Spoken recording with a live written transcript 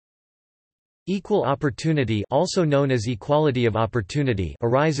Equal opportunity, also known as equality of opportunity,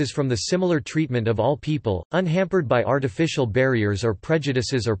 arises from the similar treatment of all people, unhampered by artificial barriers or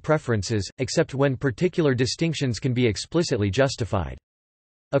prejudices or preferences, except when particular distinctions can be explicitly justified.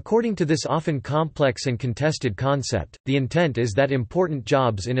 According to this often complex and contested concept, the intent is that important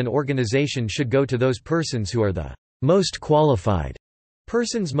jobs in an organization should go to those persons who are the most qualified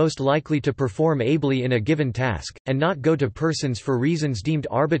persons most likely to perform ably in a given task, and not go to persons for reasons deemed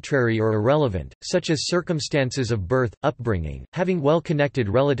arbitrary or irrelevant, such as circumstances of birth, upbringing, having well-connected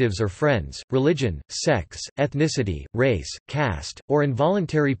relatives or friends, religion, sex, ethnicity, race, caste, or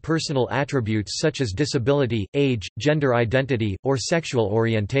involuntary personal attributes such as disability, age, gender identity, or sexual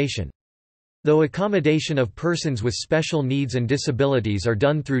orientation. Though accommodation of persons with special needs and disabilities are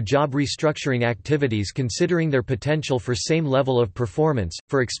done through job restructuring activities considering their potential for same level of performance,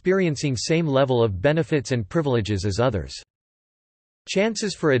 for experiencing same level of benefits and privileges as others.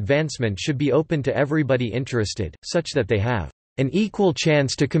 Chances for advancement should be open to everybody interested, such that they have an equal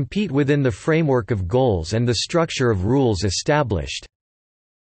chance to compete within the framework of goals and the structure of rules established.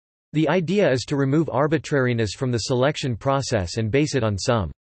 The idea is to remove arbitrariness from the selection process and base it on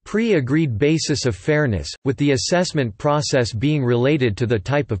some pre-agreed basis of fairness, with the assessment process being related to the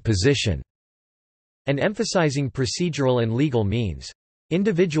type of position, and emphasizing procedural and legal means.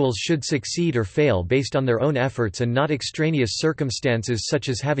 Individuals should succeed or fail based on their own efforts and not extraneous circumstances such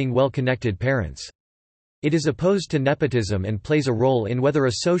as having well-connected parents. It is opposed to nepotism and plays a role in whether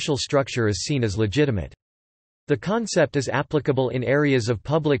a social structure is seen as legitimate. The concept is applicable in areas of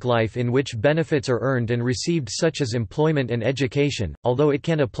public life in which benefits are earned and received such as employment and education, although it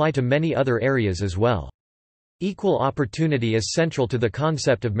can apply to many other areas as well. Equal opportunity is central to the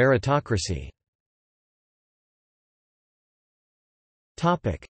concept of meritocracy.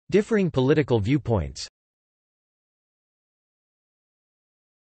 Differing political viewpoints.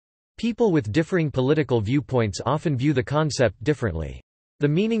 People with differing political viewpoints often view the concept differently. The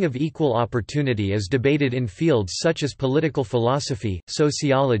meaning of equal opportunity is debated in fields such as political philosophy,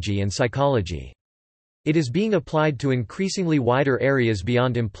 sociology and psychology. It is being applied to increasingly wider areas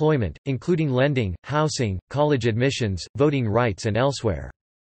beyond employment, including lending, housing, college admissions, voting rights and elsewhere.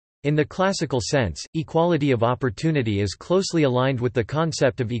 In the classical sense, equality of opportunity is closely aligned with the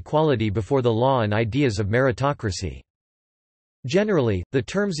concept of equality before the law and ideas of meritocracy. Generally, the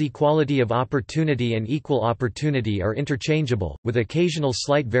terms equality of opportunity and equal opportunity are interchangeable, with occasional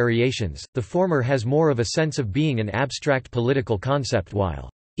slight variations. The former has more of a sense of being an abstract political concept, while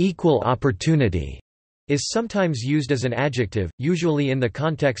equal opportunity is sometimes used as an adjective, usually in the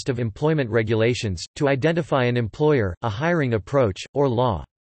context of employment regulations, to identify an employer, a hiring approach, or law.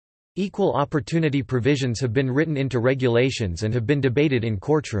 Equal opportunity provisions have been written into regulations and have been debated in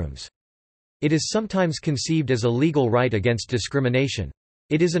courtrooms. It is sometimes conceived as a legal right against discrimination.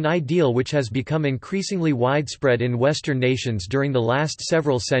 It is an ideal which has become increasingly widespread in Western nations during the last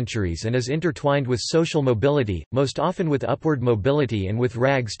several centuries and is intertwined with social mobility, most often with upward mobility and with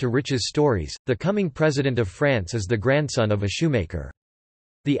rags to riches stories. The coming president of France is the grandson of a shoemaker.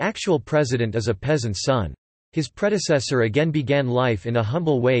 The actual president is a peasant's son. His predecessor again began life in a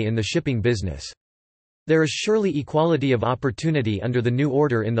humble way in the shipping business. There is surely equality of opportunity under the new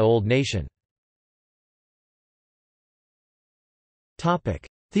order in the old nation.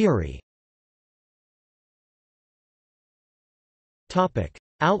 Theory.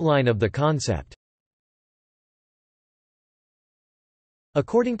 Outline of the concept.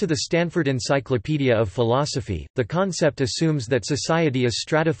 According to the Stanford Encyclopedia of Philosophy, the concept assumes that society is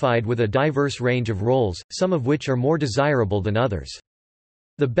stratified with a diverse range of roles, some of which are more desirable than others.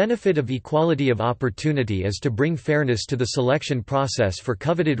 The benefit of equality of opportunity is to bring fairness to the selection process for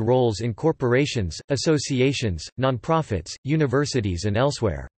coveted roles in corporations, associations, nonprofits, universities and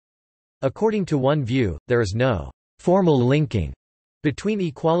elsewhere. According to one view, there is no formal linking between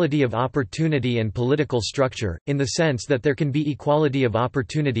equality of opportunity and political structure, in the sense that there can be equality of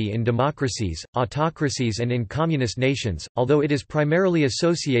opportunity in democracies, autocracies and in communist nations, although it is primarily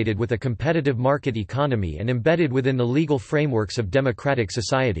associated with a competitive market economy and embedded within the legal frameworks of democratic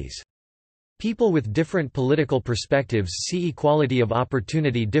societies. People with different political perspectives see equality of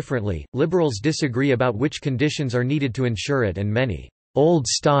opportunity differently. Liberals disagree about which conditions are needed to ensure it, and many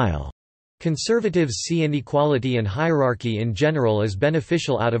old-style conservatives see inequality and hierarchy in general as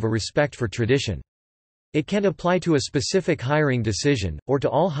beneficial out of a respect for tradition. It can apply to a specific hiring decision, or to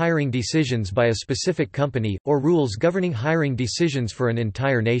all hiring decisions by a specific company, or rules governing hiring decisions for an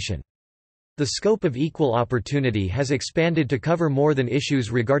entire nation. The scope of equal opportunity has expanded to cover more than issues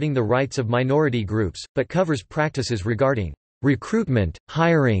regarding the rights of minority groups, but covers practices regarding recruitment,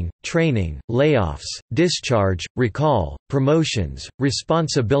 hiring, training, layoffs, discharge, recall, promotions,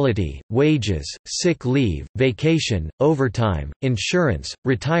 responsibility, wages, sick leave, vacation, overtime, insurance,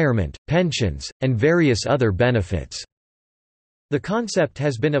 retirement, pensions, and various other benefits." The concept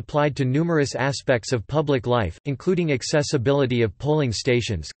has been applied to numerous aspects of public life, including accessibility of polling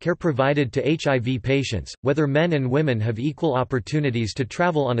stations, care provided to HIV patients, whether men and women have equal opportunities to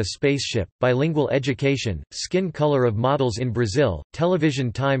travel on a spaceship, bilingual education, skin color of models in Brazil,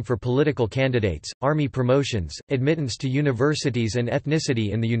 television time for political candidates, army promotions, admittance to universities and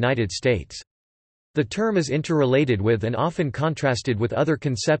ethnicity in the United States. The term is interrelated with and often contrasted with other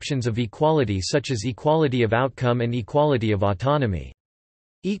conceptions of equality such as equality of outcome and equality of autonomy.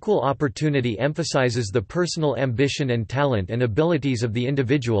 Equal opportunity emphasizes the personal ambition and talent and abilities of the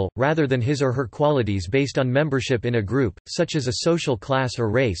individual, rather than his or her qualities based on membership in a group, such as a social class or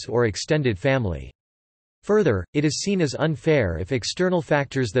race or extended family. Further, it is seen as unfair if external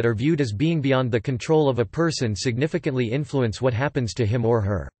factors that are viewed as being beyond the control of a person significantly influence what happens to him or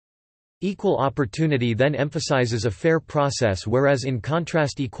her. Equal opportunity then emphasizes a fair process, whereas in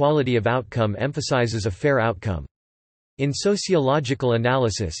contrast equality of outcome emphasizes a fair outcome. In sociological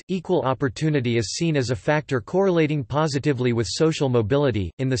analysis, equal opportunity is seen as a factor correlating positively with social mobility,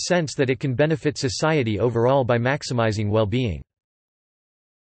 in the sense that it can benefit society overall by maximizing well-being.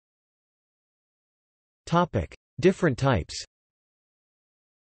 Different types.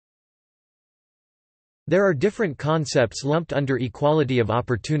 There are different concepts lumped under equality of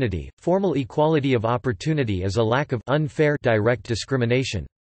opportunity. Formal equality of opportunity is a lack of unfair direct discrimination.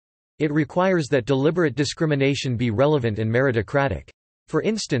 It requires that deliberate discrimination be relevant and meritocratic. For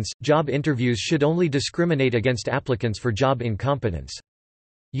instance, job interviews should only discriminate against applicants for job incompetence.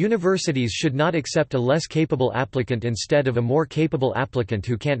 Universities should not accept a less capable applicant instead of a more capable applicant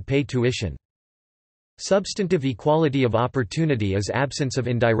who can't pay tuition. Substantive equality of opportunity is absence of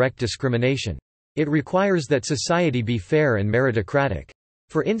indirect discrimination. It requires that society be fair and meritocratic.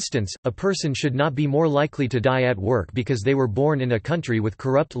 For instance, a person should not be more likely to die at work because they were born in a country with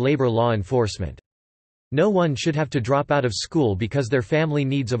corrupt labor law enforcement. No one should have to drop out of school because their family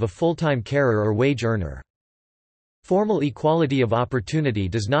needs of a full-time carer or wage earner. Formal equality of opportunity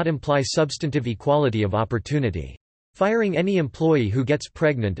does not imply substantive equality of opportunity. Firing any employee who gets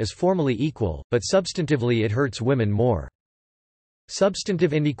pregnant is formally equal, but substantively it hurts women more.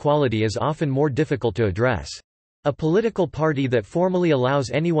 Substantive inequality is often more difficult to address. A political party that formally allows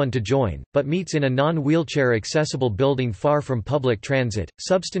anyone to join, but meets in a non-wheelchair accessible building far from public transit,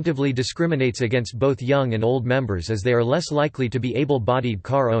 substantively discriminates against both young and old members as they are less likely to be able-bodied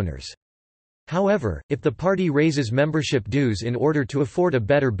car owners. However, if the party raises membership dues in order to afford a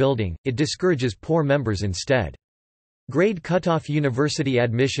better building, it discourages poor members instead. Grade cutoff university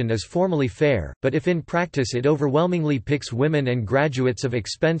admission is formally fair, but if in practice it overwhelmingly picks women and graduates of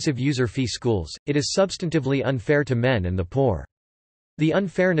expensive user-fee schools, it is substantively unfair to men and the poor. The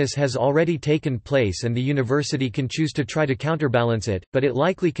unfairness has already taken place and the university can choose to try to counterbalance it, but it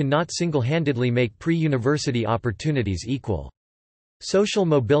likely cannot single-handedly make pre-university opportunities equal. Social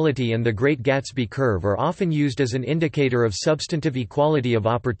mobility and the Great Gatsby curve are often used as an indicator of substantive equality of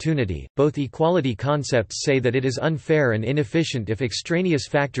opportunity. Both equality concepts say that it is unfair and inefficient if extraneous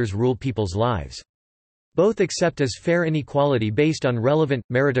factors rule people's lives. Both accept as fair inequality based on relevant,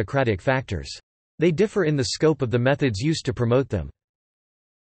 meritocratic factors. They differ in the scope of the methods used to promote them.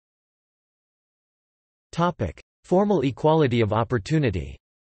 Formal equality of opportunity.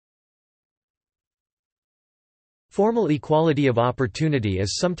 Formal equality of opportunity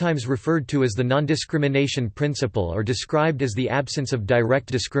is sometimes referred to as the non-discrimination principle or described as the absence of direct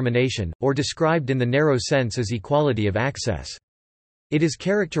discrimination, or described in the narrow sense as equality of access. It is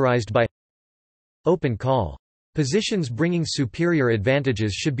characterized by open call. Positions bringing superior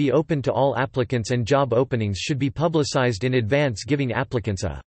advantages should be open to all applicants and job openings should be publicized in advance, giving applicants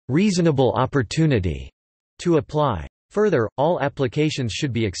a reasonable opportunity to apply. Further, all applications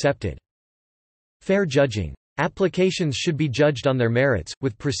should be accepted. Fair judging. Applications should be judged on their merits,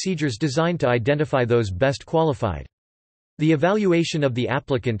 with procedures designed to identify those best qualified. The evaluation of the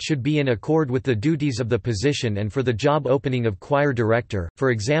applicant should be in accord with the duties of the position and for the job opening of choir director,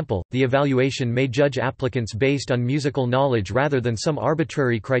 for example, the evaluation may judge applicants based on musical knowledge rather than some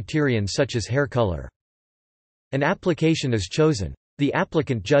arbitrary criterion such as hair color. An application is chosen. The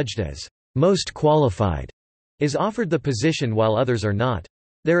applicant judged as most qualified is offered the position while others are not.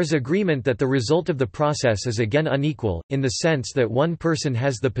 There is agreement that the result of the process is again unequal, in the sense that one person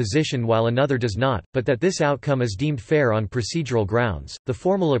has the position while another does not, but that this outcome is deemed fair on procedural grounds. The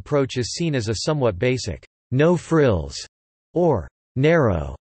formal approach is seen as a somewhat basic, no frills, or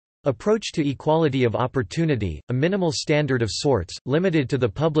narrow Approach to equality of opportunity, a minimal standard of sorts, limited to the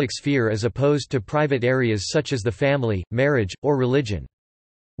public sphere as opposed to private areas such as the family, marriage, or religion.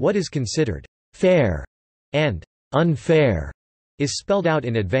 What is considered fair and unfair is spelled out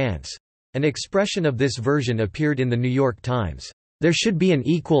in advance. An expression of this version appeared in the New York Times. There should be an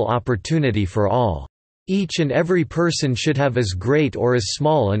equal opportunity for all. Each and every person should have as great or as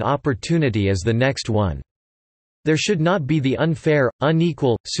small an opportunity as the next one. There should not be the unfair,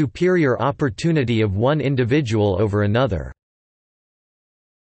 unequal, superior opportunity of one individual over another.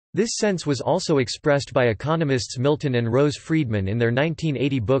 This sense was also expressed by economists Milton and Rose Friedman in their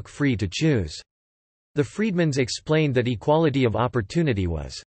 1980 book Free to Choose. The Friedmans explained that equality of opportunity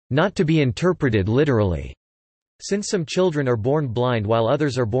was not to be interpreted literally, since some children are born blind while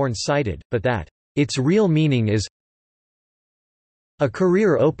others are born sighted, but that its real meaning is a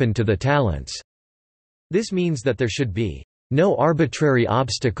career open to the talents. This means that there should be no arbitrary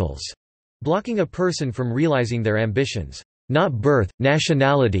obstacles blocking a person from realizing their ambitions. Not birth,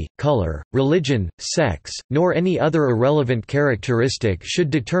 nationality, color, religion, sex, nor any other irrelevant characteristic should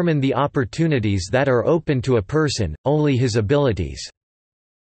determine the opportunities that are open to a person, only his abilities.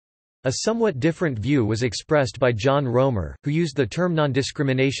 A somewhat different view was expressed by John Romer, who used the term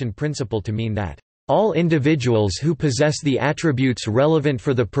non-discrimination principle to mean that all individuals who possess the attributes relevant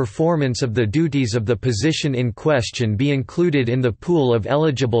for the performance of the duties of the position in question be included in the pool of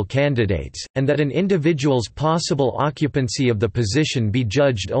eligible candidates, and that an individual's possible occupancy of the position be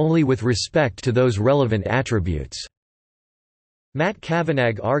judged only with respect to those relevant attributes. Matt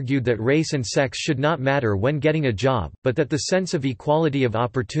Cavanagh argued that race and sex should not matter when getting a job, but that the sense of equality of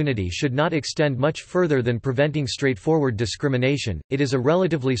opportunity should not extend much further than preventing straightforward discrimination. It is a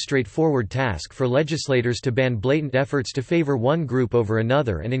relatively straightforward task for legislators to ban blatant efforts to favor one group over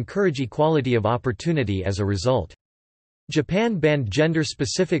another and encourage equality of opportunity as a result. Japan banned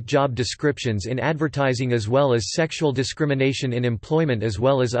gender-specific job descriptions in advertising as well as sexual discrimination in employment as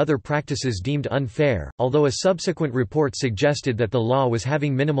well as other practices deemed unfair, although a subsequent report suggested that the law was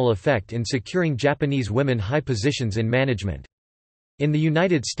having minimal effect in securing Japanese women high positions in management. In the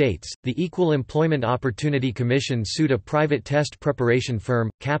United States, the Equal Employment Opportunity Commission sued a private test preparation firm,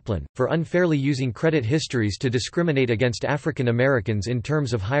 Kaplan, for unfairly using credit histories to discriminate against African Americans in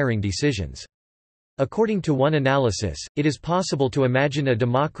terms of hiring decisions. According to one analysis, it is possible to imagine a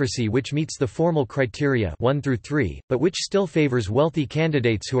democracy which meets the formal criteria 1 through 3, but which still favors wealthy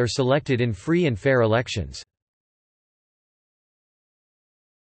candidates who are selected in free and fair elections.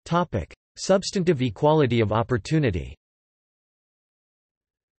 Topic: Substantive equality of opportunity.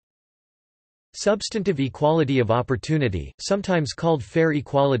 Substantive equality of opportunity, sometimes called fair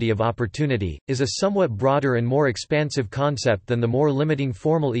equality of opportunity, is a somewhat broader and more expansive concept than the more limiting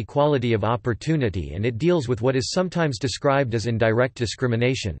formal equality of opportunity, and it deals with what is sometimes described as indirect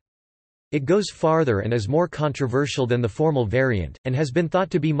discrimination. It goes farther and is more controversial than the formal variant, and has been thought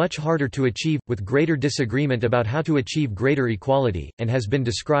to be much harder to achieve, with greater disagreement about how to achieve greater equality, and has been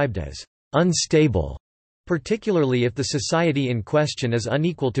described as unstable, particularly if the society in question is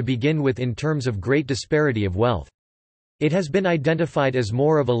unequal to begin with in terms of great disparity of wealth. It has been identified as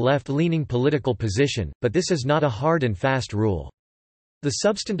more of a left-leaning political position, but this is not a hard and fast rule. The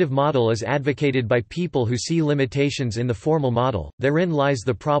substantive model is advocated by people who see limitations in the formal model. Therein lies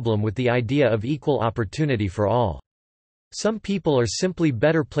the problem with the idea of equal opportunity for all. Some people are simply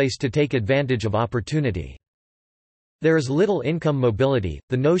better placed to take advantage of opportunity. There is little income mobility.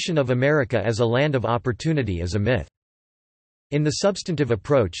 The notion of America as a land of opportunity is a myth. In the substantive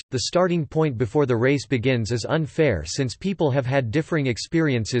approach, the starting point before the race begins is unfair since people have had differing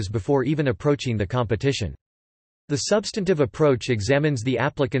experiences before even approaching the competition. The substantive approach examines the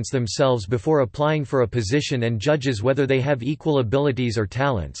applicants themselves before applying for a position and judges whether they have equal abilities or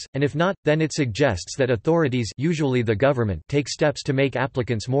talents, and if not, then it suggests that authorities, usually the government, take steps to make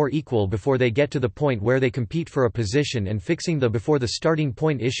applicants more equal before they get to the point where they compete for a position, and fixing the before the starting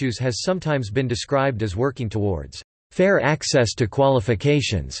point issues has sometimes been described as working towards fair access to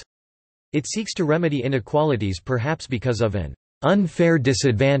qualifications. It seeks to remedy inequalities perhaps because of an unfair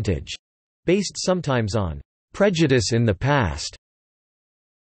disadvantage, based sometimes on prejudice in the past.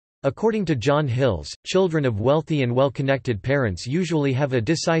 According to John Hills, children of wealthy and well-connected parents usually have a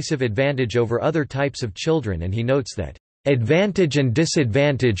decisive advantage over other types of children, and he notes that advantage and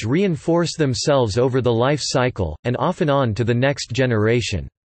disadvantage reinforce themselves over the life cycle, and often on to the next generation,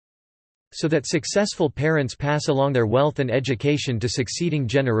 so that successful parents pass along their wealth and education to succeeding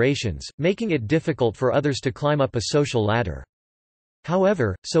generations, making it difficult for others to climb up a social ladder.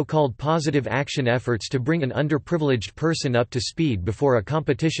 However, so-called positive action efforts to bring an underprivileged person up to speed before a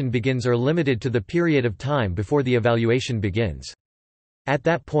competition begins are limited to the period of time before the evaluation begins. At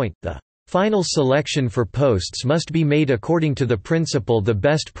that point, the final selection for posts must be made according to the principle the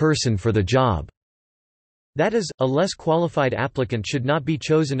best person for the job. That is, a less qualified applicant should not be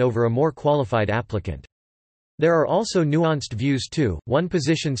chosen over a more qualified applicant. There are also nuanced views too. One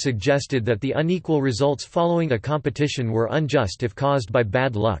position suggested that the unequal results following a competition were unjust if caused by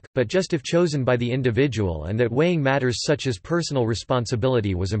bad luck, but just if chosen by the individual, and that weighing matters such as personal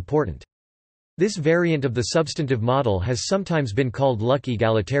responsibility was important. This variant of the substantive model has sometimes been called luck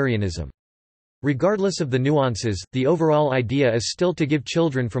egalitarianism. Regardless of the nuances, the overall idea is still to give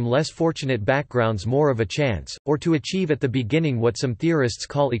children from less fortunate backgrounds more of a chance, or to achieve at the beginning what some theorists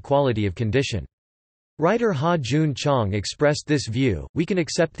call equality of condition. Writer Ha Jun Chong expressed this view: we can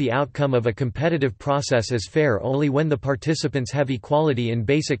accept the outcome of a competitive process as fair only when the participants have equality in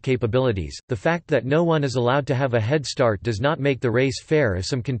basic capabilities. The fact that no one is allowed to have a head start does not make the race fair if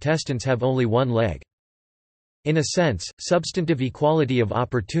some contestants have only one leg. In a sense, substantive equality of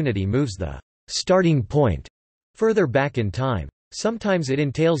opportunity moves the starting point further back in time. Sometimes it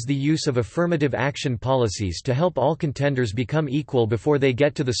entails the use of affirmative action policies to help all contenders become equal before they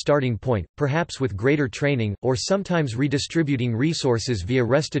get to the starting point, perhaps with greater training, or sometimes redistributing resources via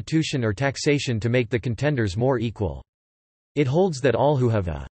restitution or taxation to make the contenders more equal. It holds that all who have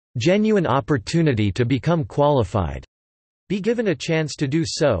a genuine opportunity to become qualified be given a chance to do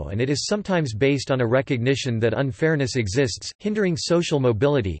so, and it is sometimes based on a recognition that unfairness exists, hindering social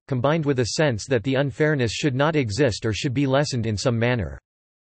mobility, combined with a sense that the unfairness should not exist or should be lessened in some manner.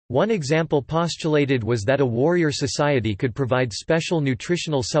 One example postulated was that a warrior society could provide special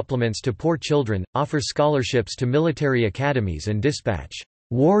nutritional supplements to poor children, offer scholarships to military academies, and dispatch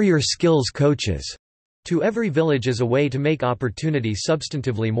warrior skills coaches to every village as a way to make opportunity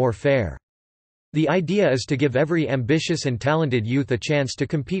substantively more fair. The idea is to give every ambitious and talented youth a chance to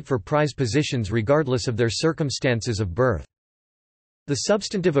compete for prize positions regardless of their circumstances of birth. The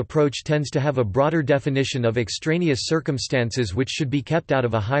substantive approach tends to have a broader definition of extraneous circumstances which should be kept out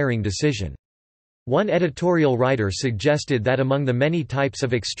of a hiring decision. One editorial writer suggested that among the many types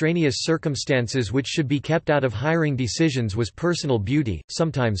of extraneous circumstances which should be kept out of hiring decisions was personal beauty,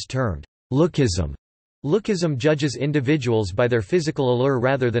 sometimes termed lookism. Lookism judges individuals by their physical allure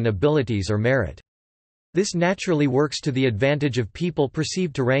rather than abilities or merit. This naturally works to the advantage of people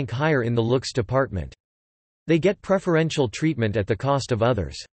perceived to rank higher in the looks department. They get preferential treatment at the cost of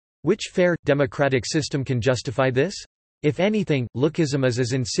others. Which fair, democratic system can justify this? If anything, lookism is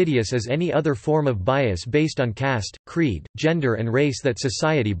as insidious as any other form of bias based on caste, creed, gender and race that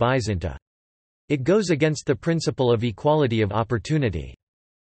society buys into. It goes against the principle of equality of opportunity.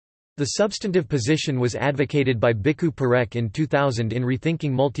 The substantive position was advocated by Bikku Parekh in 2000 in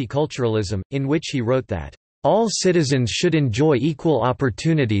Rethinking Multiculturalism, in which he wrote that, "All citizens should enjoy equal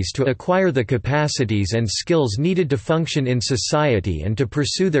opportunities to acquire the capacities and skills needed to function in society and to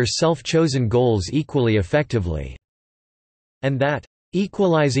pursue their self-chosen goals equally effectively," and that,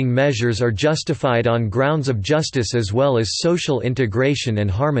 "Equalizing measures are justified on grounds of justice as well as social integration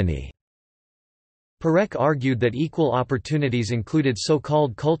and harmony." Parekh argued that equal opportunities included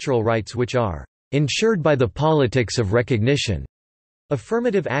so-called cultural rights which are ensured by the politics of recognition.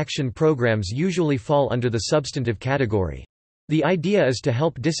 Affirmative action programs usually fall under the substantive category. The idea is to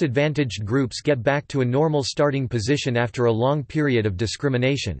help disadvantaged groups get back to a normal starting position after a long period of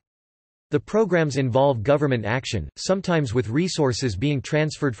discrimination. The programs involve government action, sometimes with resources being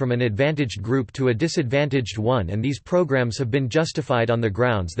transferred from an advantaged group to a disadvantaged one, and these programs have been justified on the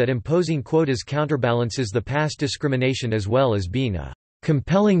grounds that imposing quotas counterbalances the past discrimination as well as being a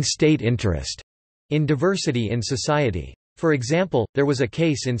compelling state interest in diversity in society. For example, there was a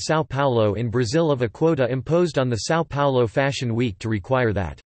case in São Paulo in Brazil of a quota imposed on the São Paulo Fashion Week to require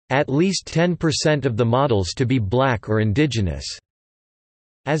that at least 10% of the models to be black or indigenous,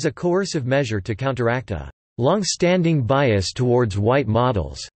 as a coercive measure to counteract a long-standing bias towards white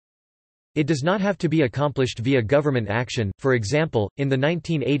models. It does not have to be accomplished via government action. For example, in the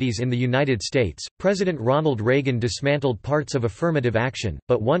 1980s in the United States, President Ronald Reagan dismantled parts of affirmative action,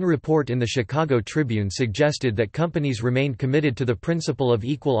 but one report in the Chicago Tribune suggested that companies remained committed to the principle of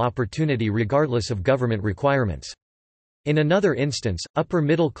equal opportunity regardless of government requirements. In another instance,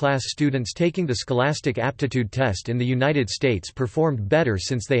 upper-middle-class students taking the Scholastic Aptitude Test in the United States performed better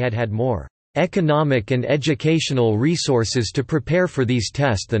since they had more economic and educational resources to prepare for these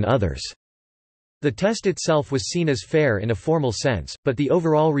tests than others. The test itself was seen as fair in a formal sense, but the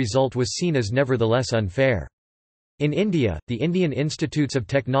overall result was seen as nevertheless unfair. In India, the Indian Institutes of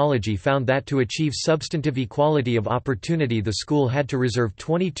Technology found that to achieve substantive equality of opportunity the school had to reserve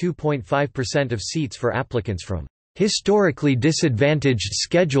 22.5% of seats for applicants from historically disadvantaged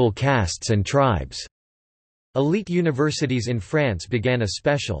schedule castes and tribes. Elite universities in France began a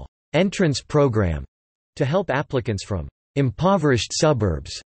special entrance program to help applicants from impoverished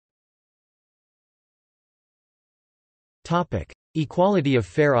suburbs. Equality of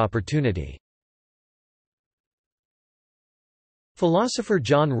fair opportunity. Philosopher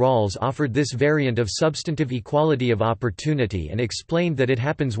John Rawls offered this variant of substantive equality of opportunity and explained that it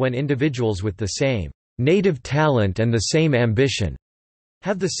happens when individuals with the same native talent and the same ambition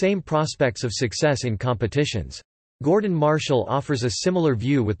have the same prospects of success in competitions. Gordon Marshall offers a similar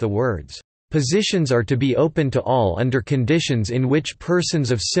view with the words, "Positions are to be open to all under conditions in which persons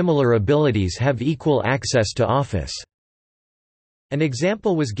of similar abilities have equal access to office." An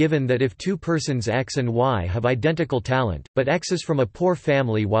example was given that if two persons X and Y have identical talent, but X is from a poor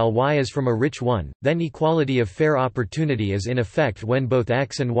family while Y is from a rich one, then equality of fair opportunity is in effect when both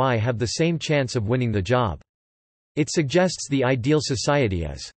X and Y have the same chance of winning the job. It suggests the ideal society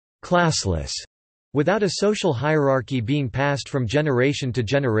as classless, without a social hierarchy being passed from generation to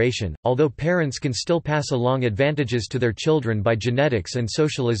generation, although parents can still pass along advantages to their children by genetics and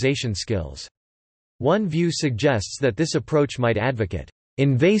socialization skills. One view suggests that this approach might advocate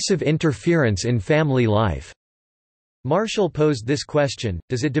invasive interference in family life. Marshall posed this question: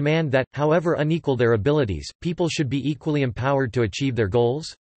 does it demand that, however unequal their abilities, people should be equally empowered to achieve their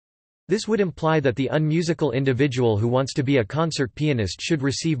goals? This would imply that the unmusical individual who wants to be a concert pianist should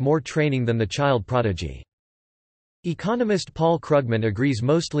receive more training than the child prodigy. Economist Paul Krugman agrees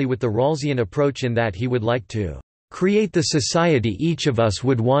mostly with the Rawlsian approach in that he would like to create the society each of us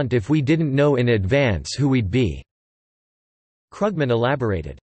would want if we didn't know in advance who we'd be. Krugman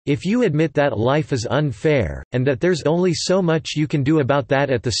elaborated, "If you admit that life is unfair, and that there's only so much you can do about that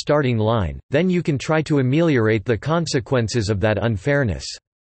at the starting line, then you can try to ameliorate the consequences of that unfairness."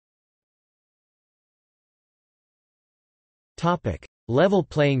 Level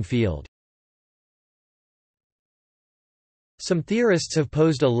playing field. Some theorists have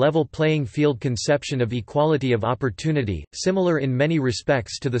posed a level playing field conception of equality of opportunity, similar in many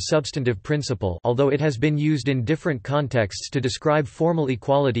respects to the substantive principle, although it has been used in different contexts to describe formal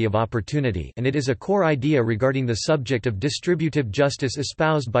equality of opportunity, and it is a core idea regarding the subject of distributive justice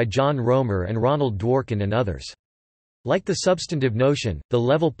espoused by John Roemer and Ronald Dworkin and others. Like the substantive notion, the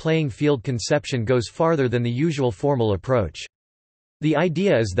level playing field conception goes farther than the usual formal approach. The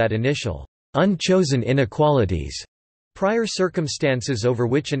idea is that initial, unchosen inequalities, prior circumstances over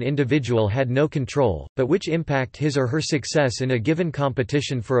which an individual had no control, but which impact his or her success in a given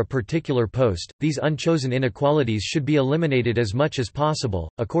competition for a particular post, these unchosen inequalities should be eliminated as much as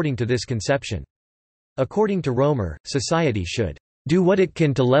possible, according to this conception. According to Roemer, society should do what it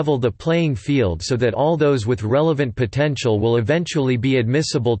can to level the playing field so that all those with relevant potential will eventually be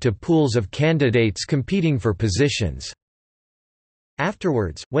admissible to pools of candidates competing for positions.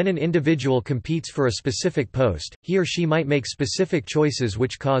 Afterwards, when an individual competes for a specific post, he or she might make specific choices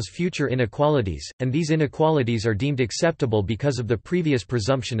which cause future inequalities, and these inequalities are deemed acceptable because of the previous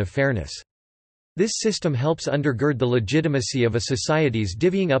presumption of fairness. This system helps undergird the legitimacy of a society's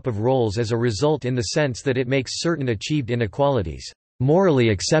divvying up of roles as a result, in the sense that it makes certain achieved inequalities morally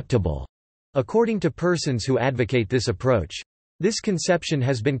acceptable, according to persons who advocate this approach. This conception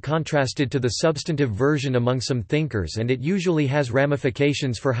has been contrasted to the substantive version among some thinkers, and it usually has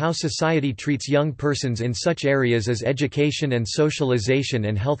ramifications for how society treats young persons in such areas as education and socialization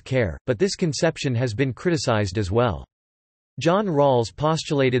and health care, but this conception has been criticized as well. John Rawls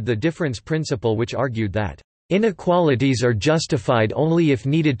postulated the difference principle, which argued that inequalities are justified only if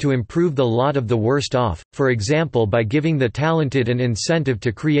needed to improve the lot of the worst off, for example by giving the talented an incentive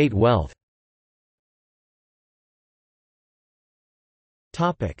to create wealth.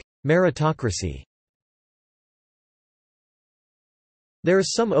 Meritocracy. There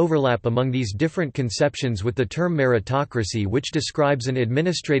is some overlap among these different conceptions with the term meritocracy, which describes an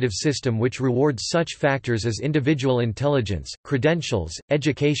administrative system which rewards such factors as individual intelligence, credentials,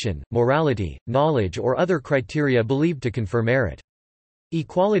 education, morality, knowledge or other criteria believed to confer merit.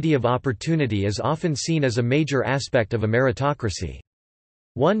 Equality of opportunity is often seen as a major aspect of a meritocracy.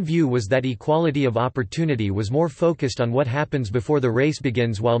 One view was that equality of opportunity was more focused on what happens before the race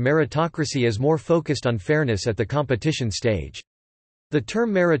begins, while meritocracy is more focused on fairness at the competition stage. The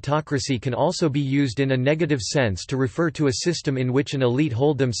term meritocracy can also be used in a negative sense to refer to a system in which an elite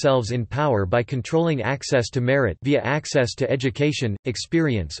hold themselves in power by controlling access to merit via access to education,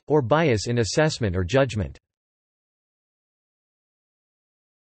 experience, or bias in assessment or judgment.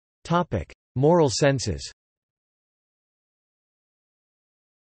 Moral senses.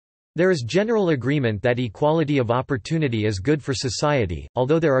 There is general agreement that equality of opportunity is good for society,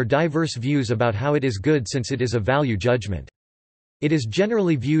 although there are diverse views about how it is good since it is a value judgment. It is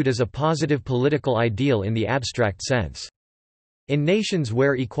generally viewed as a positive political ideal in the abstract sense. In nations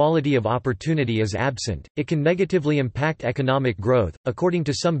where equality of opportunity is absent, it can negatively impact economic growth, according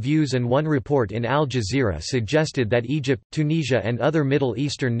to some views, and one report in Al Jazeera suggested that Egypt, Tunisia and other Middle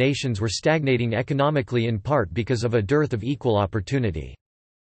Eastern nations were stagnating economically in part because of a dearth of equal opportunity.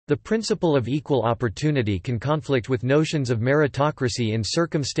 The principle of equal opportunity can conflict with notions of meritocracy in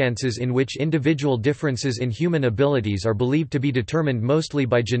circumstances in which individual differences in human abilities are believed to be determined mostly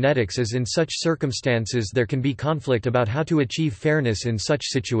by genetics, as in such circumstances there can be conflict about how to achieve fairness in such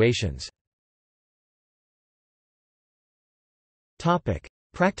situations.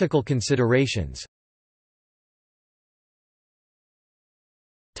 Practical considerations.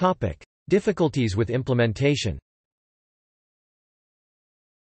 Difficulties with implementation.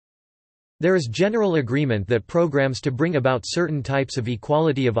 There is general agreement that programs to bring about certain types of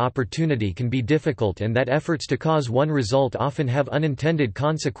equality of opportunity can be difficult, and that efforts to cause one result often have unintended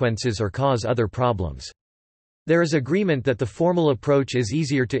consequences or cause other problems. There is agreement that the formal approach is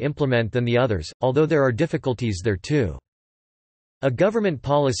easier to implement than the others, although there are difficulties there too. A government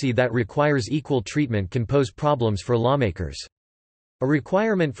policy that requires equal treatment can pose problems for lawmakers. A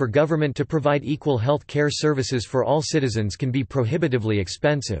requirement for government to provide equal health care services for all citizens can be prohibitively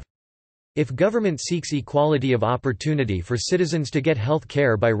expensive. If government seeks equality of opportunity for citizens to get health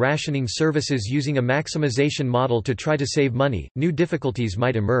care by rationing services using a maximization model to try to save money, new difficulties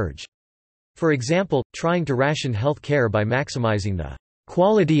might emerge. For example, trying to ration health care by maximizing the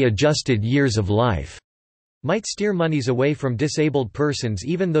quality-adjusted years of life might steer monies away from disabled persons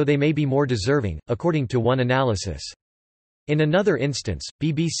even though they may be more deserving, according to one analysis. In another instance,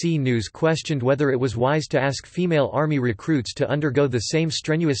 BBC News questioned whether it was wise to ask female army recruits to undergo the same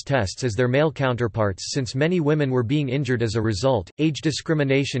strenuous tests as their male counterparts, since many women were being injured as a result. Age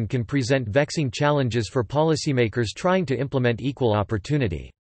discrimination can present vexing challenges for policymakers trying to implement equal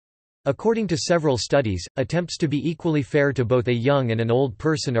opportunity. According to several studies, attempts to be equally fair to both a young and an old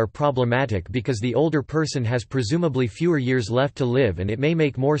person are problematic because the older person has presumably fewer years left to live, and it may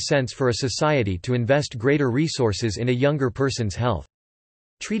make more sense for a society to invest greater resources in a younger person's health.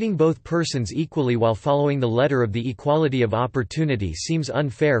 Treating both persons equally while following the letter of the equality of opportunity seems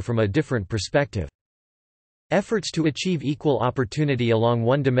unfair from a different perspective. Efforts to achieve equal opportunity along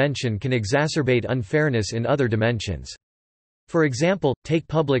one dimension can exacerbate unfairness in other dimensions. For example, take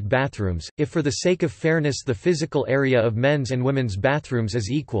public bathrooms. If for the sake of fairness the physical area of men's and women's bathrooms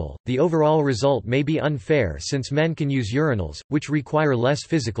is equal, the overall result may be unfair since men can use urinals, which require less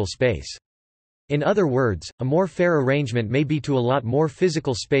physical space. In other words, a more fair arrangement may be to allot more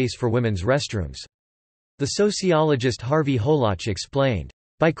physical space for women's restrooms. The sociologist Harvey Holoch explained,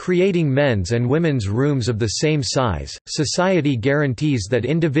 "By creating men's and women's rooms of the same size, society guarantees that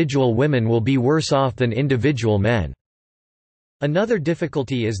individual women will be worse off than individual men." Another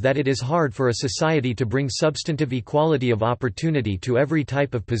difficulty is that it is hard for a society to bring substantive equality of opportunity to every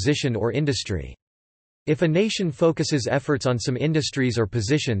type of position or industry. If a nation focuses efforts on some industries or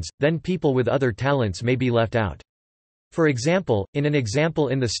positions, then people with other talents may be left out. For example, in an example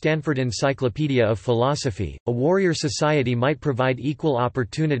in the Stanford Encyclopedia of Philosophy, a warrior society might provide equal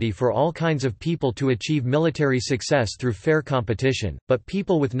opportunity for all kinds of people to achieve military success through fair competition, but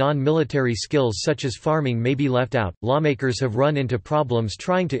people with non-military skills such as farming may be left out. Lawmakers have run into problems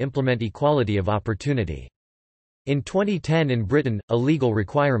trying to implement equality of opportunity. In 2010 in Britain, a legal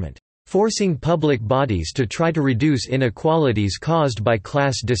requirement forcing public bodies to try to reduce inequalities caused by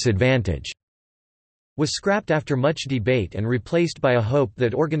class disadvantage was scrapped after much debate and replaced by a hope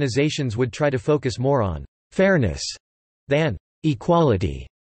that organizations would try to focus more on fairness than equality,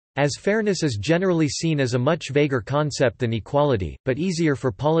 as fairness is generally seen as a much vaguer concept than equality, but easier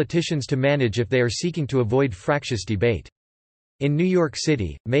for politicians to manage if they are seeking to avoid fractious debate. In New York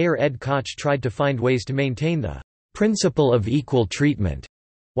City, Mayor Ed Koch tried to find ways to maintain the principle of equal treatment,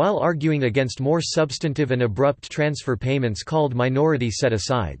 while arguing against more substantive and abrupt transfer payments called minority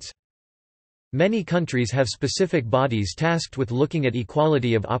set-asides. Many countries have specific bodies tasked with looking at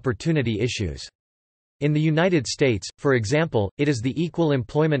equality of opportunity issues. In the United States, for example, it is the Equal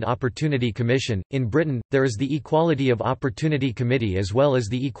Employment Opportunity Commission. In Britain, there is the Equality of Opportunity Committee as well as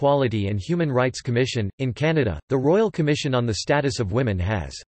the Equality and Human Rights Commission. In Canada, the Royal Commission on the Status of Women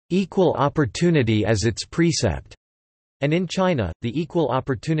has equal opportunity as its precept. And in China, the Equal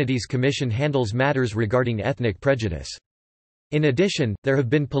Opportunities Commission handles matters regarding ethnic prejudice. In addition, there have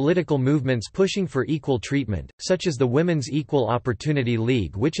been political movements pushing for equal treatment, such as the Women's Equal Opportunity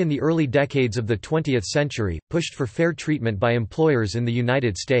League, which in the early decades of the 20th century, pushed for fair treatment by employers in the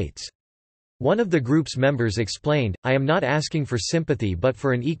United States. One of the group's members explained, "I am not asking for sympathy but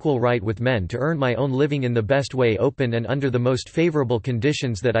for an equal right with men to earn my own living in the best way open and under the most favorable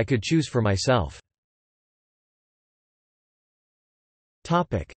conditions that I could choose for myself."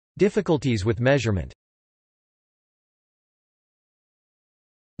 Difficulties with measurement.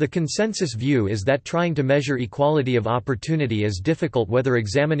 The consensus view is that trying to measure equality of opportunity is difficult whether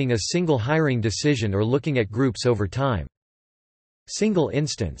examining a single hiring decision or looking at groups over time. Single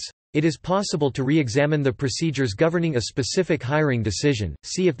instance. It is possible to re-examine the procedures governing a specific hiring decision,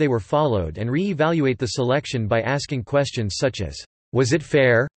 see if they were followed and re-evaluate the selection by asking questions such as, "Was it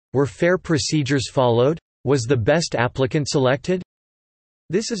fair? Were fair procedures followed? Was the best applicant selected?"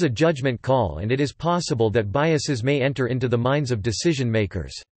 This is a judgment call and it is possible that biases may enter into the minds of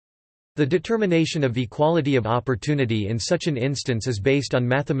decision-makers. The determination of equality of opportunity in such an instance is based on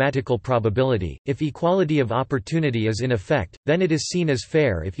mathematical probability. If equality of opportunity is in effect, then it is seen as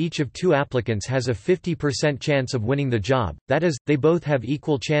fair if each of two applicants has a 50% chance of winning the job, that is, they both have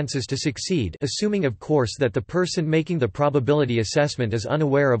equal chances to succeed, assuming of course that the person making the probability assessment is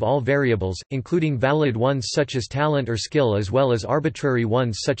unaware of all variables, including valid ones such as talent or skill as well as arbitrary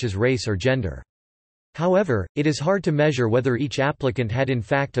ones such as race or gender. However, it is hard to measure whether each applicant had in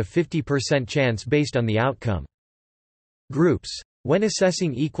fact a 50% chance based on the outcome. Groups. When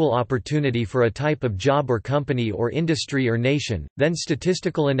assessing equal opportunity for a type of job or company or industry or nation, then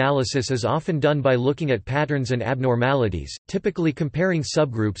statistical analysis is often done by looking at patterns and abnormalities, typically comparing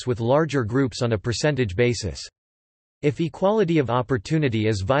subgroups with larger groups on a percentage basis. If equality of opportunity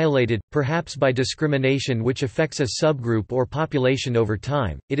is violated, perhaps by discrimination which affects a subgroup or population over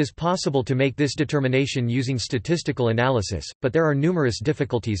time, it is possible to make this determination using statistical analysis, but there are numerous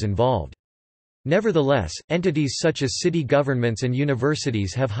difficulties involved. Nevertheless, entities such as city governments and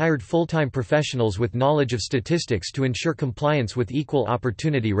universities have hired full-time professionals with knowledge of statistics to ensure compliance with equal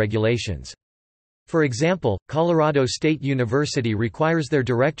opportunity regulations. For example, Colorado State University requires their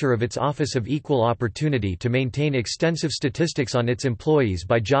director of its Office of Equal Opportunity to maintain extensive statistics on its employees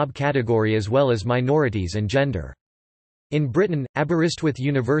by job category as well as minorities and gender. In Britain, Aberystwyth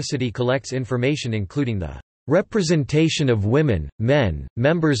University collects information including the representation of women, men,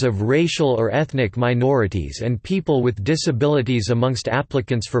 members of racial or ethnic minorities and people with disabilities amongst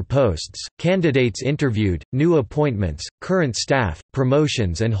applicants for posts, candidates interviewed, new appointments, current staff,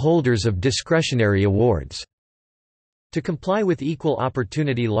 promotions and holders of discretionary awards. To comply with equal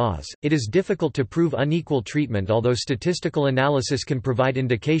opportunity laws, it is difficult to prove unequal treatment although statistical analysis can provide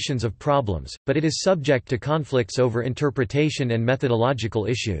indications of problems, but it is subject to conflicts over interpretation and methodological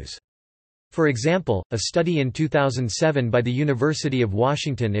issues. For example, a study in 2007 by the University of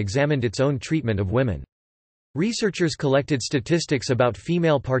Washington examined its own treatment of women. Researchers collected statistics about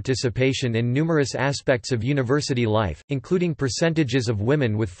female participation in numerous aspects of university life, including percentages of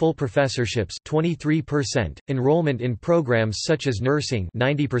women with full professorships 23%, enrollment in programs such as nursing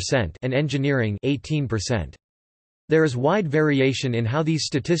 90%, and engineering 18%. There is wide variation in how these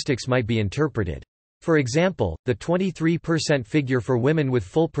statistics might be interpreted. For example, the 23% figure for women with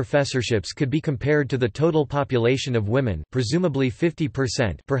full professorships could be compared to the total population of women, presumably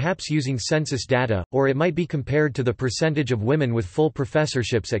 50%, perhaps using census data, or it might be compared to the percentage of women with full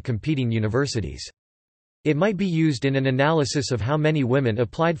professorships at competing universities. It might be used in an analysis of how many women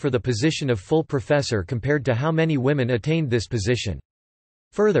applied for the position of full professor compared to how many women attained this position.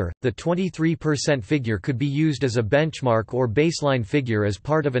 Further, the 23% figure could be used as a benchmark or baseline figure as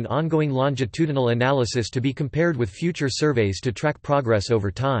part of an ongoing longitudinal analysis to be compared with future surveys to track progress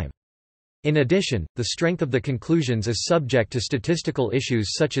over time. In addition, the strength of the conclusions is subject to statistical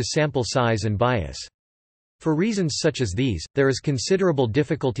issues such as sample size and bias. For reasons such as these, there is considerable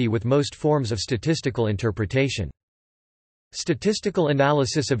difficulty with most forms of statistical interpretation. Statistical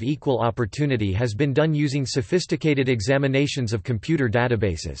analysis of equal opportunity has been done using sophisticated examinations of computer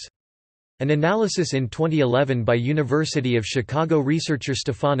databases. An analysis in 2011 by University of Chicago researcher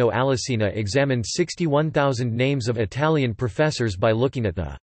Stefano Alesina examined 61,000 names of Italian professors by looking at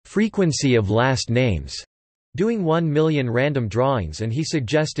the frequency of last names, doing 1 million random drawings, and he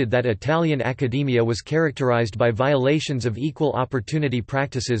suggested that Italian academia was characterized by violations of equal opportunity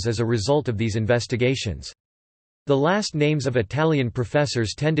practices as a result of these investigations. The last names of Italian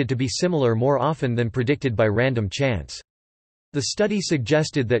professors tended to be similar more often than predicted by random chance. The study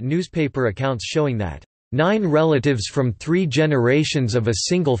suggested that newspaper accounts showing that 9 relatives from 3 generations of a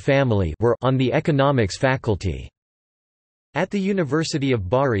single family were on the economics faculty at the University of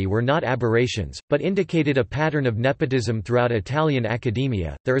Bari were not aberrations, but indicated a pattern of nepotism throughout Italian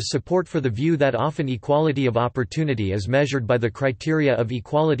academia. There is support for the view that often equality of opportunity is measured by the criteria of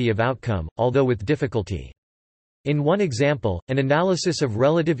equality of outcome, although with difficulty. In one example, an analysis of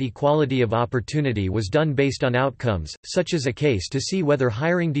relative equality of opportunity was done based on outcomes, such as a case to see whether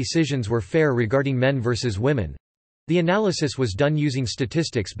hiring decisions were fair regarding men versus women. The analysis was done using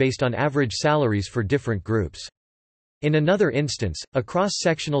statistics based on average salaries for different groups. In another instance, a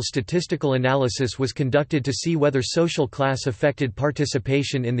cross-sectional statistical analysis was conducted to see whether social class affected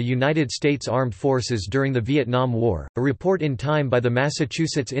participation in the United States Armed Forces during the Vietnam War. A report in Time by the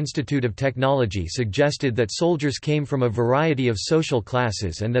Massachusetts Institute of Technology suggested that soldiers came from a variety of social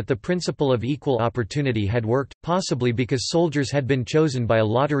classes and that the principle of equal opportunity had worked, possibly because soldiers had been chosen by a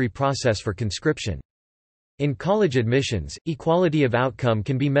lottery process for conscription. In college admissions, equality of outcome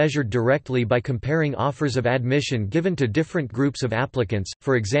can be measured directly by comparing offers of admission given to different groups of applicants.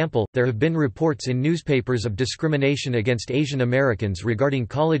 For example, there have been reports in newspapers of discrimination against Asian Americans regarding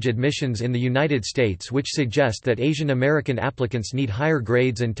college admissions in the United States, which suggest that Asian American applicants need higher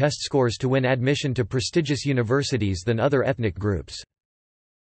grades and test scores to win admission to prestigious universities than other ethnic groups.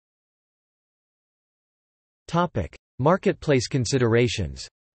 Topic: Marketplace considerations.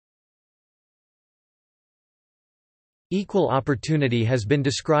 Equal opportunity has been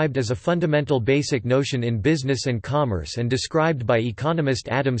described as a fundamental basic notion in business and commerce and described by economist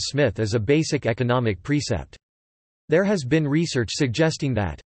Adam Smith as a basic economic precept. There has been research suggesting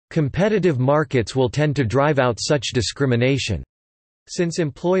that competitive markets will tend to drive out such discrimination, since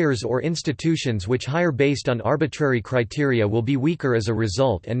employers or institutions which hire based on arbitrary criteria will be weaker as a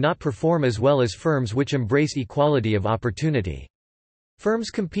result and not perform as well as firms which embrace equality of opportunity.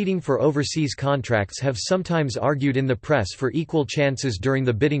 Firms competing for overseas contracts have sometimes argued in the press for equal chances during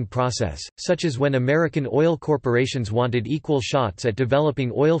the bidding process, such as when American oil corporations wanted equal shots at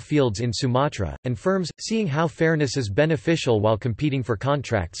developing oil fields in Sumatra, and firms, seeing how fairness is beneficial while competing for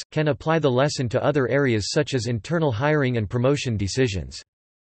contracts, can apply the lesson to other areas such as internal hiring and promotion decisions.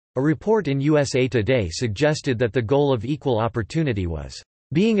 A report in USA Today suggested that the goal of equal opportunity was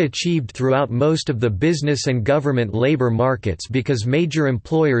being achieved throughout most of the business and government labor markets because major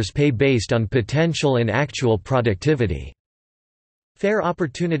employers pay based on potential and actual productivity. Fair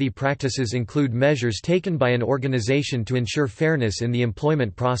opportunity practices include measures taken by an organization to ensure fairness in the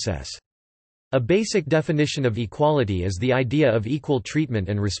employment process. A basic definition of equality is the idea of equal treatment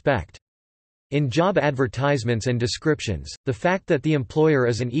and respect. In job advertisements and descriptions, the fact that the employer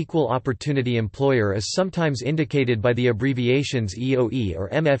is an equal opportunity employer is sometimes indicated by the abbreviations EOE or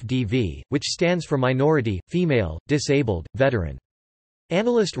MFDV, which stands for minority, female, disabled, veteran.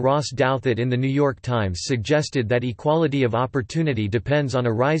 Analyst Ross Douthat in The New York Times suggested that equality of opportunity depends on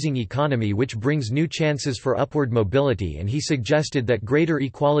a rising economy which brings new chances for upward mobility, and he suggested that greater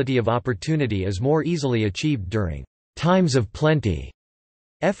equality of opportunity is more easily achieved during times of plenty.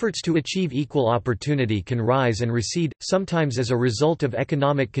 Efforts to achieve equal opportunity can rise and recede, sometimes as a result of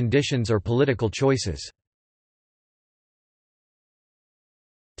economic conditions or political choices.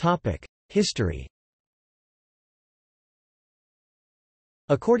 History.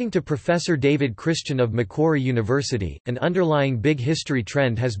 According to Professor David Christian of Macquarie University, an underlying big history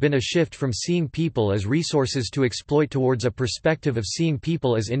trend has been a shift from seeing people as resources to exploit towards a perspective of seeing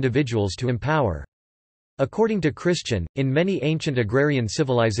people as individuals to empower. According to Christian, in many ancient agrarian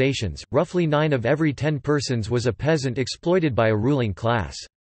civilizations, roughly 9 of every 10 persons was a peasant exploited by a ruling class.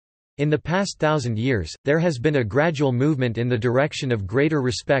 In the past 1,000 years, there has been a gradual movement in the direction of greater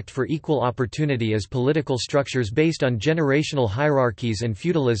respect for equal opportunity as political structures based on generational hierarchies and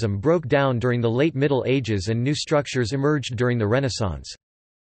feudalism broke down during the late Middle Ages and new structures emerged during the Renaissance.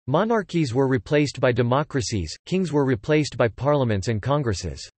 Monarchies were replaced by democracies, kings were replaced by parliaments and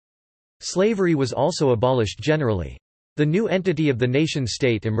congresses. Slavery was also abolished generally. The new entity of the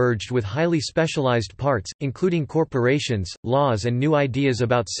nation-state emerged with highly specialized parts, including corporations, laws and new ideas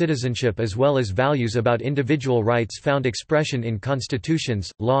about citizenship as well as values about individual rights found expression in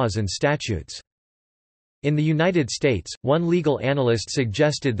constitutions, laws and statutes. In the United States, one legal analyst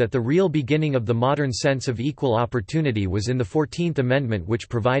suggested that the real beginning of the modern sense of equal opportunity was in the 14th Amendment, which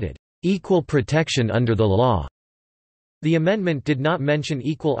provided equal protection under the law. The amendment did not mention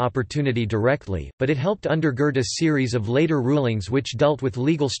equal opportunity directly, but it helped undergird a series of later rulings which dealt with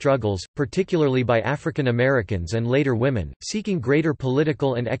legal struggles, particularly by African Americans and later women, seeking greater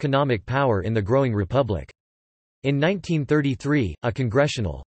political and economic power in the growing republic. In 1933, a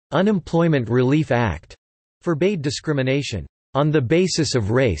congressional Unemployment Relief Act forbade discrimination on the basis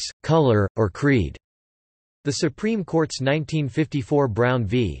of race, color, or creed. The Supreme Court's 1954 Brown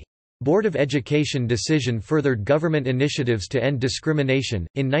v. Board of Education decision furthered government initiatives to end discrimination.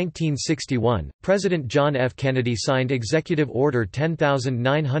 In 1961, President John F. Kennedy signed Executive Order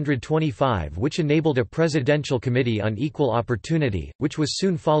 10925, which enabled a Presidential Committee on Equal Opportunity, which was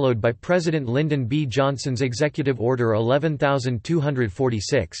soon followed by President Lyndon B. Johnson's Executive Order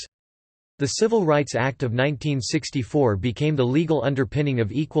 11246. The Civil Rights Act of 1964 became the legal underpinning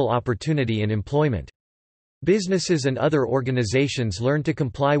of equal opportunity in employment. Businesses and other organizations learned to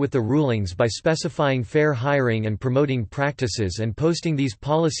comply with the rulings by specifying fair hiring and promoting practices and posting these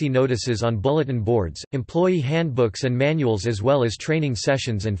policy notices on bulletin boards, employee handbooks and manuals, as well as training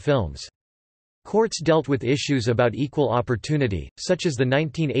sessions and films. Courts dealt with issues about equal opportunity, such as the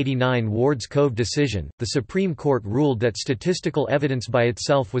 1989 Ward's Cove decision. The Supreme Court ruled that statistical evidence by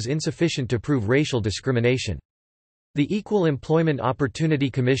itself was insufficient to prove racial discrimination. The Equal Employment Opportunity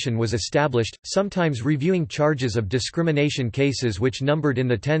Commission was established, sometimes reviewing charges of discrimination cases which numbered in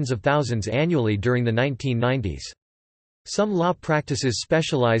the tens of thousands annually during the 1990s. Some law practices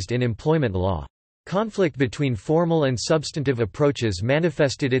specialized in employment law. Conflict between formal and substantive approaches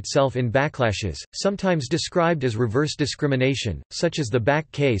manifested itself in backlashes, sometimes described as reverse discrimination, such as the Back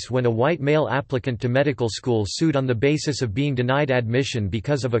case when a white male applicant to medical school sued on the basis of being denied admission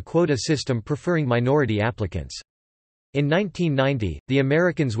because of a quota system preferring minority applicants. In 1990, the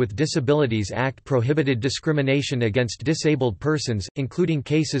Americans with Disabilities Act prohibited discrimination against disabled persons, including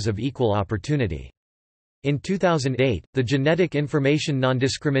cases of equal opportunity. In 2008, the Genetic Information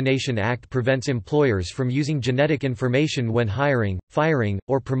Non-Discrimination Act prevents employers from using genetic information when hiring, firing,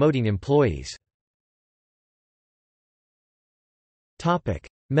 or promoting employees.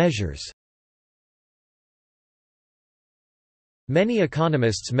 Measures. Many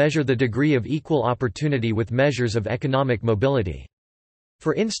economists measure the degree of equal opportunity with measures of economic mobility.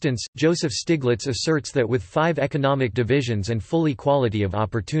 For instance, Joseph Stiglitz asserts that with 5 economic divisions and full equality of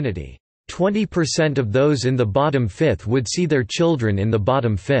opportunity, 20% of those in the bottom fifth would see their children in the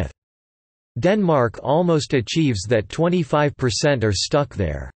bottom fifth. Denmark almost achieves that 25% are stuck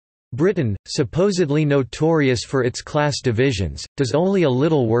there. Britain, supposedly notorious for its class divisions, does only a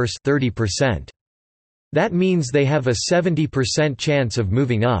little worse, 30%. That means they have a 70% chance of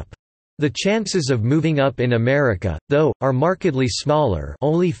moving up. The chances of moving up in America, though, are markedly smaller.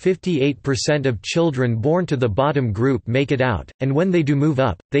 Only 58% of children born to the bottom group make it out, and when they do move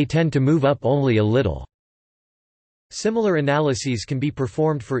up, they tend to move up only a little. Similar analyses can be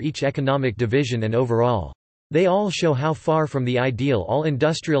performed for each economic division and overall. They all show how far from the ideal all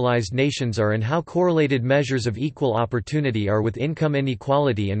industrialized nations are and how correlated measures of equal opportunity are with income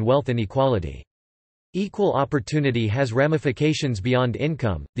inequality and wealth inequality. Equal opportunity has ramifications beyond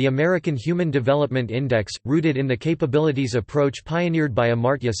income. The American Human Development Index, rooted in the capabilities approach pioneered by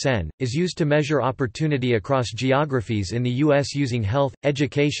Amartya Sen, is used to measure opportunity across geographies in the U.S. using health,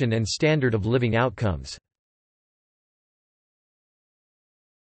 education, and standard of living outcomes.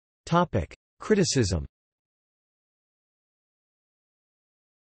 Criticism.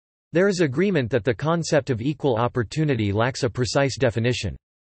 There is agreement that the concept of equal opportunity lacks a precise definition.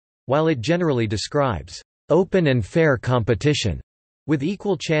 While it generally describes open and fair competition, with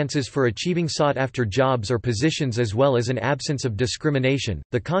equal chances for achieving sought-after jobs or positions as well as an absence of discrimination,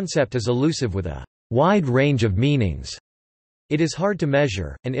 the concept is elusive with a wide range of meanings. It is hard to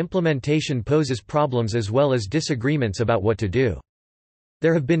measure, and implementation poses problems as well as disagreements about what to do.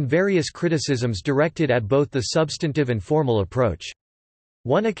 There have been various criticisms directed at both the substantive and formal approach.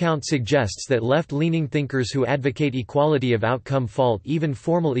 One account suggests that left-leaning thinkers who advocate equality of outcome fault even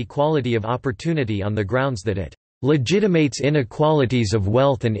formal equality of opportunity on the grounds that it legitimates inequalities of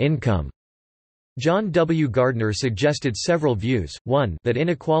wealth and income. John W. Gardner suggested several views: 1, that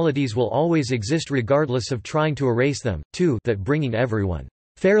inequalities will always exist regardless of trying to erase them; 2, that bringing everyone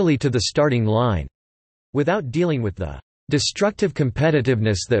fairly to the starting line, without dealing with the destructive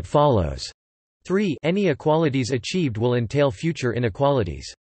competitiveness that follows; 3, any equalities achieved will entail future inequalities.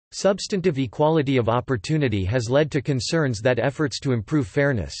 Substantive equality of opportunity has led to concerns that efforts to improve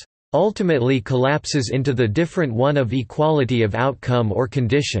fairness ultimately collapses into the different one of equality of outcome or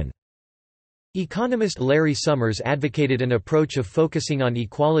condition. Economist Larry Summers advocated an approach of focusing on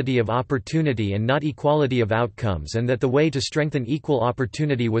equality of opportunity and not equality of outcomes, and that the way to strengthen equal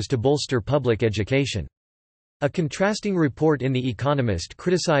opportunity was to bolster public education. A contrasting report in The Economist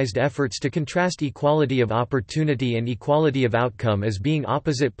criticized efforts to contrast equality of opportunity and equality of outcome as being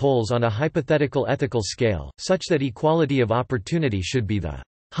opposite poles on a hypothetical ethical scale, such that equality of opportunity should be the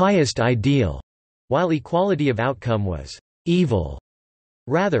highest ideal, while equality of outcome was evil.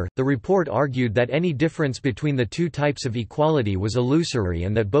 Rather, the report argued that any difference between the two types of equality was illusory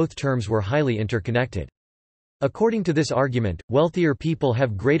and that both terms were highly interconnected. According to this argument, wealthier people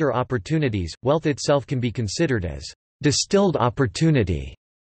have greater opportunities, wealth itself can be considered as distilled opportunity,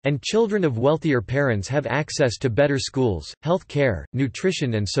 and children of wealthier parents have access to better schools, health care,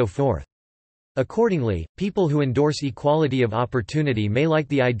 nutrition and so forth. Accordingly, people who endorse equality of opportunity may like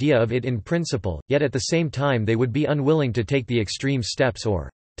the idea of it in principle, yet at the same time they would be unwilling to take the extreme steps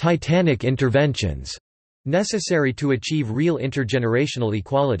or titanic interventions necessary to achieve real intergenerational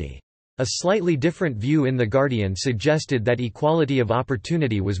equality. A slightly different view in The Guardian suggested that equality of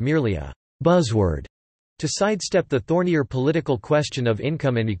opportunity was merely a buzzword to sidestep the thornier political question of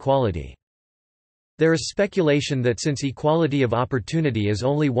income inequality. There is speculation that since equality of opportunity is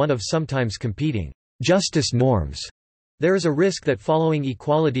only one of sometimes competing justice norms, there is a risk that following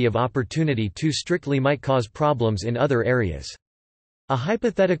equality of opportunity too strictly might cause problems in other areas. A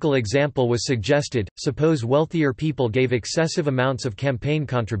hypothetical example was suggested: suppose wealthier people gave excessive amounts of campaign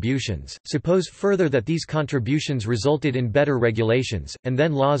contributions, suppose further that these contributions resulted in better regulations, and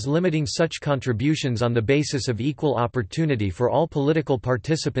then laws limiting such contributions on the basis of equal opportunity for all political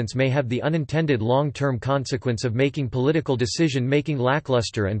participants may have the unintended long-term consequence of making political decision-making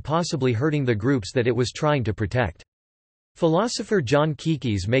lackluster and possibly hurting the groups that it was trying to protect. Philosopher John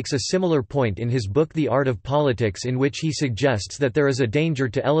Kekes makes a similar point in his book The Art of Politics, in which he suggests that there is a danger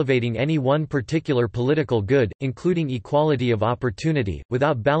to elevating any one particular political good, including equality of opportunity,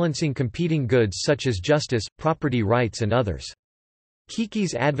 without balancing competing goods such as justice, property rights and others.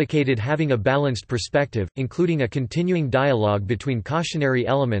 Kekes advocated having a balanced perspective, including a continuing dialogue between cautionary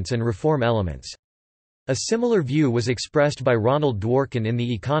elements and reform elements. A similar view was expressed by Ronald Dworkin in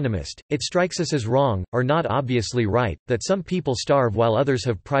The Economist. It strikes us as wrong, or not obviously right, that some people starve while others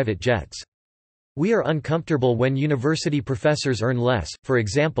have private jets. We are uncomfortable when university professors earn less, for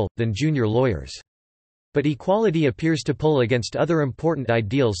example, than junior lawyers. But equality appears to pull against other important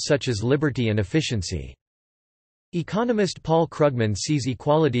ideals such as liberty and efficiency. Economist Paul Krugman sees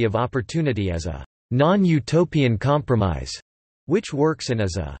equality of opportunity as a non-utopian compromise, which works, and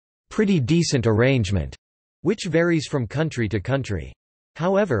as a pretty decent arrangement, which varies from country to country.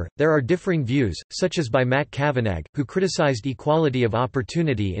 However, there are differing views, such as by Matt Cavanagh, who criticized equality of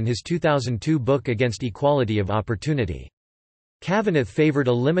opportunity in his 2002 book Against Equality of Opportunity. Cavanagh favored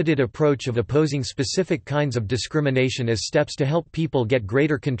a limited approach of opposing specific kinds of discrimination as steps to help people get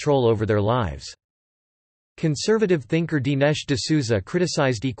greater control over their lives. Conservative thinker Dinesh D'Souza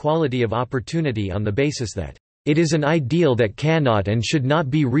criticized equality of opportunity on the basis that it is an ideal that cannot and should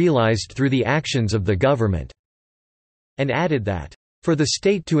not be realized through the actions of the government, and added that, for the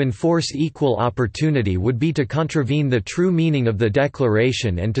state to enforce equal opportunity would be to contravene the true meaning of the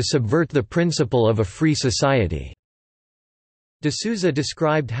Declaration and to subvert the principle of a free society. D'Souza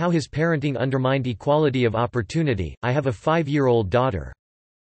described how his parenting undermined equality of opportunity. I have a 5-year-old daughter.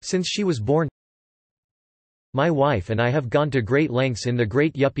 Since she was born, my wife and I have gone to great lengths in the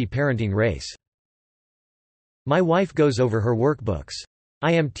great yuppie parenting race. My wife goes over her workbooks.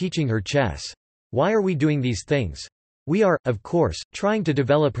 I am teaching her chess. Why are we doing these things? We are, of course, trying to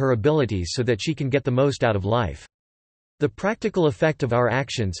develop her abilities so that she can get the most out of life. The practical effect of our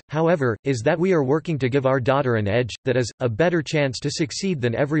actions, however, is that we are working to give our daughter an edge, that is, a better chance to succeed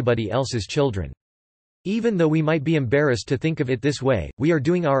than everybody else's children. Even though we might be embarrassed to think of it this way, we are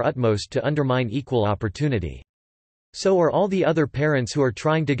doing our utmost to undermine equal opportunity. So are all the other parents who are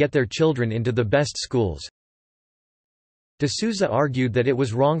trying to get their children into the best schools. D'Souza argued that it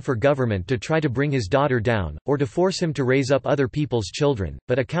was wrong for government to try to bring his daughter down, or to force him to raise up other people's children,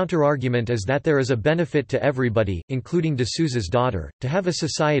 but a counterargument is that there is a benefit to everybody, including D'Souza's daughter, to have a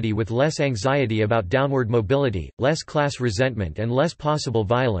society with less anxiety about downward mobility, less class resentment and less possible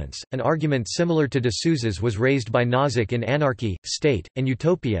violence. An argument similar to D'Souza's was raised by Nozick in Anarchy, State, and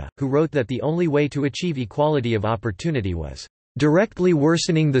Utopia, who wrote that the only way to achieve equality of opportunity was directly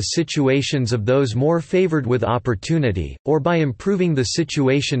worsening the situations of those more favored with opportunity, or by improving the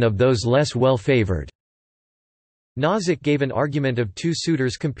situation of those less well favored. Nozick gave an argument of two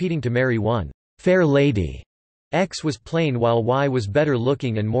suitors competing to marry one fair lady. X was plain while Y was better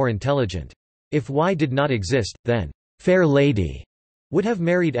looking and more intelligent. If Y did not exist, then fair lady would have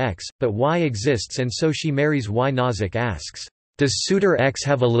married X, but Y exists and so she marries Y. Nozick asks, does suitor X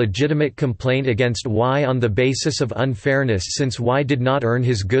have a legitimate complaint against Y on the basis of unfairness since Y did not earn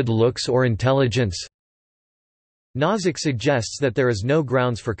his good looks or intelligence? Nozick suggests that there is no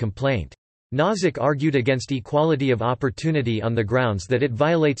grounds for complaint. Nozick argued against equality of opportunity on the grounds that it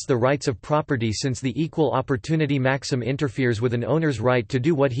violates the rights of property since the equal opportunity maxim interferes with an owner's right to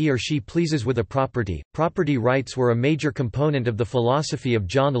do what he or she pleases with a property. Property rights were a major component of the philosophy of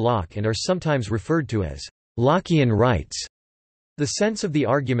John Locke and are sometimes referred to as Lockean rights. The sense of the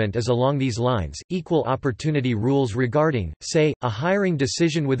argument is along these lines: equal opportunity rules regarding, say, a hiring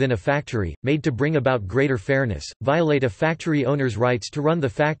decision within a factory, made to bring about greater fairness, violate a factory owner's rights to run the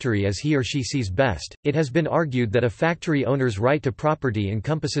factory as he or she sees best. It has been argued that a factory owner's right to property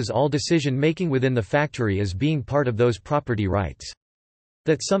encompasses all decision-making within the factory as being part of those property rights.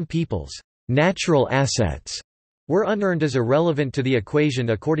 That some people's natural assets were unearned is irrelevant to the equation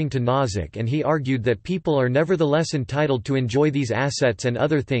according to Nozick, and he argued that people are nevertheless entitled to enjoy these assets and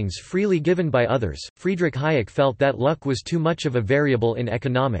other things freely given by others. Friedrich Hayek felt that luck was too much of a variable in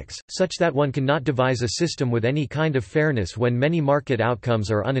economics, such that one cannot devise a system with any kind of fairness when many market outcomes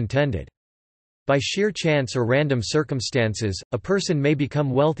are unintended. By sheer chance or random circumstances, a person may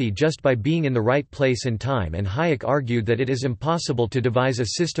become wealthy just by being in the right place and time, and Hayek argued that it is impossible to devise a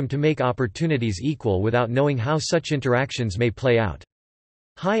system to make opportunities equal without knowing how such interactions may play out.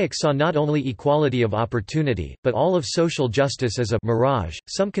 Hayek saw not only equality of opportunity, but all of social justice as a mirage.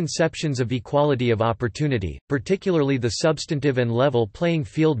 Some conceptions of equality of opportunity, particularly the substantive and level playing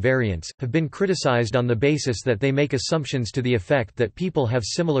field variants, have been criticized on the basis that they make assumptions to the effect that people have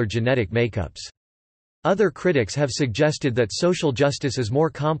similar genetic makeups. Other critics have suggested that social justice is more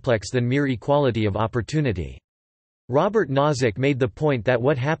complex than mere equality of opportunity. Robert Nozick made the point that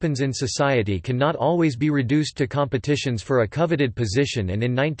what happens in society cannot always be reduced to competitions for a coveted position, and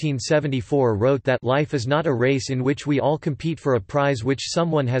in 1974 wrote that life is not a race in which we all compete for a prize which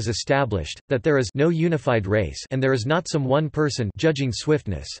someone has established, that there is no unified race and there is not some one person judging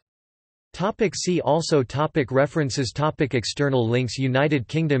swiftness. See also References External links United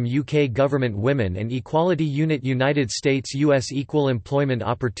Kingdom UK Government Women and Equality Unit United States U.S. Equal Employment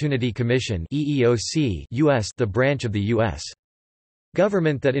Opportunity Commission EEOC US, the branch of the U.S.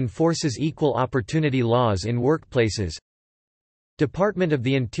 government that enforces equal opportunity laws in workplaces. Department of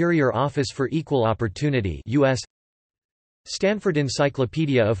the Interior Office for Equal Opportunity U.S. Stanford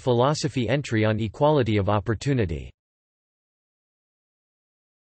Encyclopedia of Philosophy entry on equality of opportunity.